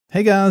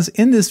Hey guys,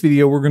 in this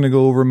video we're going to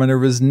go over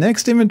Minerva's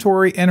next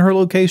inventory and her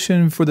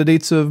location for the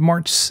dates of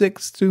March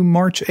 6th through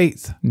March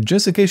 8th.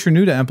 Just in case you're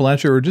new to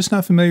Appalachia or just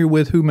not familiar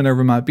with who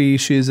Minerva might be,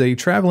 she is a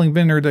traveling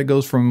vendor that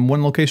goes from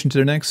one location to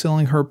the next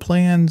selling her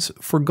plans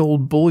for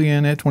gold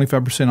bullion at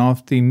 25%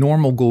 off the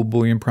normal gold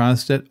bullion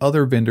price that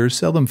other vendors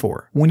sell them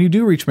for. When you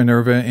do reach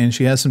Minerva and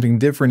she has something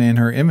different in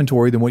her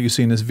inventory than what you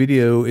see in this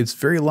video, it's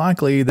very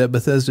likely that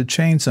Bethesda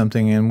changed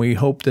something, and we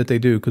hope that they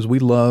do because we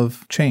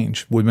love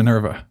change with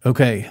Minerva.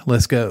 Okay,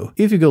 let's go.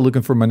 If you go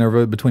looking for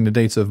Minerva between the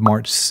dates of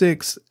March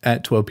 6th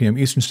at 12 p.m.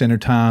 Eastern Standard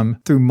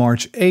Time through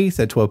March 8th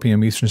at 12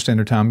 p.m. Eastern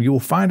Standard Time, you will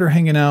find her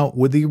hanging out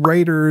with the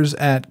Raiders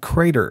at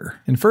Crater.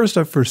 And first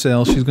up for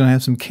sale, she's going to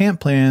have some camp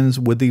plans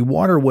with the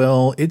Water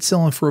Well. It's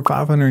selling for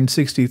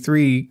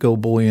 563 gold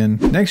bullion.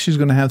 Next, she's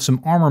going to have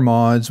some armor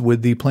mods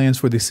with the plans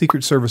for the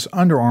Secret Service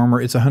Under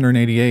Armor. It's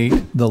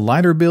 188. The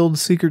lighter build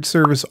Secret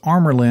Service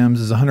Armor Limbs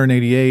is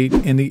 188.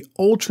 And the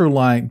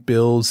ultralight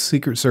build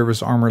Secret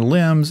Service Armor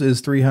Limbs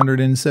is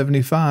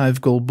 375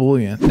 gold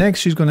bullion. Next,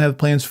 she's going to have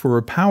plans for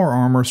her power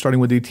armor, starting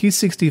with the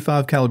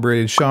T65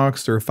 calibrated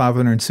shocks. They're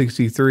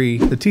 563.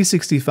 The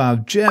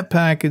T65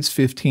 jetpack, it's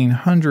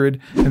 1500.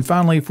 And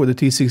finally, for the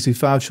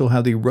T65, she'll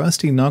have the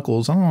rusty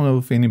knuckles. I don't know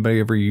if anybody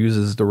ever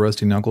uses the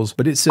rusty knuckles,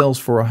 but it sells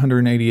for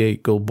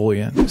 188 gold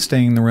bullion.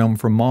 Staying in the realm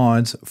for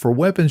mods, for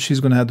weapons,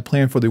 she's going to have the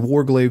plan for the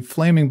Warglaive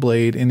flaming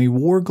blade and the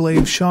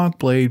Warglaive shock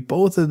blade.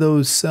 Both of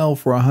those sell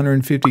for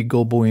 150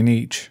 gold bullion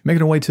each. Making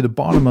her way to the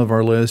bottom of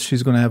our list,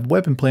 she's going to have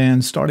weapon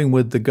plans, starting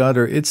with the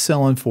Gutter. It's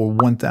selling for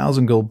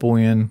 1,000 gold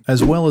bullion,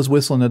 as well as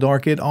Whistle in the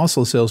Dark. It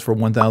also sells for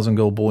 1,000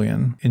 gold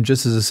bullion. And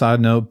just as a side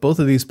note, both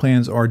of these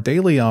plans are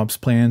daily ops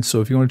plans, so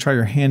if you want to try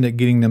your hand at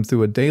getting them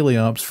through a daily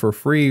ops for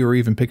free or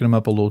even picking them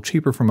up a little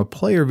cheaper from a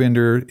player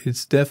vendor,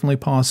 it's definitely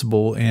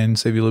possible and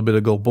save you a little bit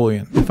of gold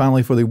bullion. And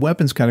finally, for the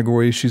weapons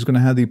category, she's going to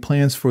have the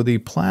plans for the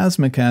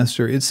Plasma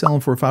Caster. It's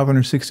selling for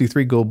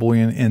 563 gold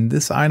bullion, and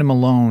this item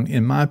alone,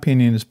 in my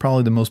opinion, is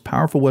probably the most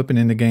powerful weapon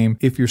in the game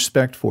if you're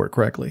spec'd for it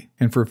correctly.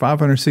 And for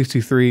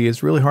 563,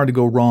 it's really hard to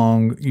go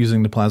wrong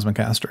using the Plasma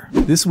Caster.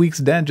 This week's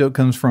dad joke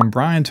comes from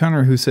Brian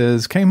Turner, who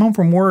says, "Came home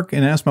from work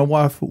and asked my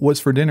wife what's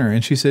for dinner,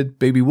 and she said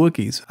baby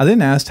Wookiees. I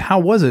then asked how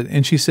was it,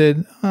 and she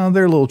said, oh,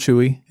 they're a little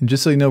chewy." And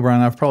just so you know,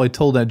 Brian, I've probably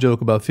told that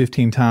joke about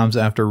 15 times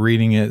after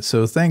reading it,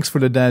 so thanks for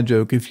the dad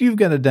joke. If you've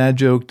got a dad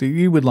joke that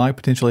you would like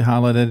potentially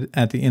highlighted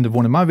at the end of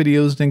one of my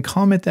videos, then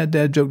comment that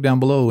dad joke down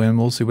below and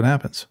we'll see what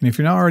happens. And if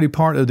you're not already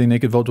part of the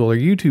Naked Vault Dweller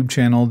YouTube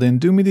channel, then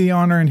do me the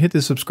honor and hit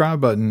the subscribe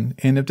button.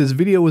 And if this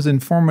video was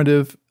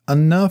informative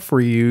enough for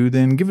you,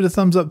 then give it a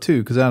thumbs up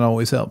too, because that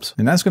always helps.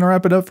 And that's going to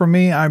wrap it up for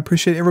me. I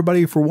appreciate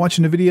everybody for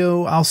watching the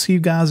video. I'll see you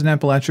guys in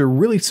Appalachia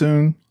really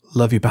soon.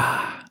 Love you.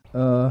 Bye.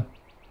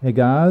 Hey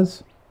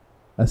guys,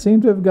 I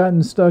seem to have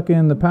gotten stuck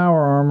in the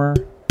power armor.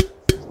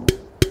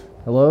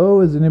 Hello,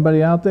 is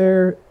anybody out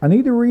there? I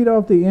need to read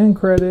off the end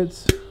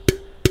credits.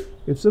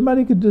 If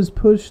somebody could just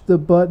push the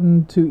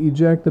button to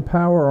eject the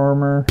power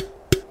armor.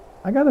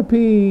 I gotta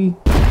pee.